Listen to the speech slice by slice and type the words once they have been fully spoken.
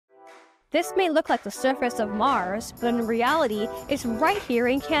This may look like the surface of Mars, but in reality, it's right here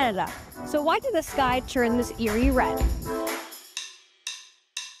in Canada. So why did the sky turn this eerie red?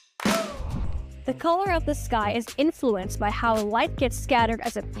 The color of the sky is influenced by how light gets scattered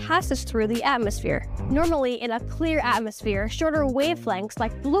as it passes through the atmosphere. Normally, in a clear atmosphere, shorter wavelengths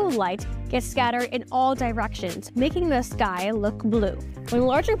like blue light get scattered in all directions, making the sky look blue. When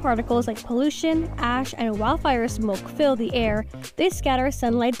larger particles like pollution, ash, and wildfire smoke fill the air, they scatter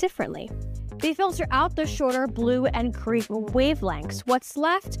sunlight differently. They filter out the shorter blue and green wavelengths. What's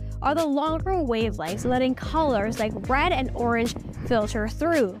left are the longer wavelengths, letting colors like red and orange filter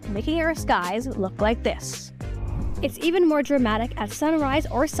through, making our skies look like this. It's even more dramatic at sunrise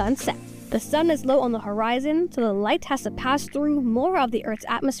or sunset. The sun is low on the horizon, so the light has to pass through more of the Earth's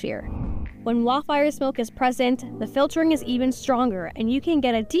atmosphere. When wildfire smoke is present, the filtering is even stronger, and you can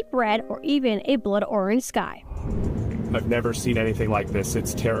get a deep red or even a blood orange sky. I've never seen anything like this.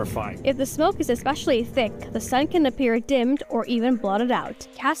 It's terrifying. If the smoke is especially thick, the sun can appear dimmed or even blotted out,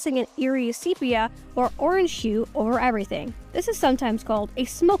 casting an eerie sepia or orange hue over everything. This is sometimes called a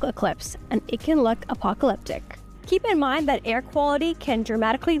smoke eclipse, and it can look apocalyptic. Keep in mind that air quality can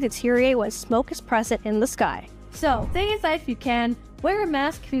dramatically deteriorate when smoke is present in the sky. So, stay inside if you can, wear a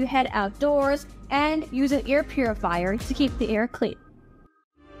mask if you head outdoors, and use an air purifier to keep the air clean.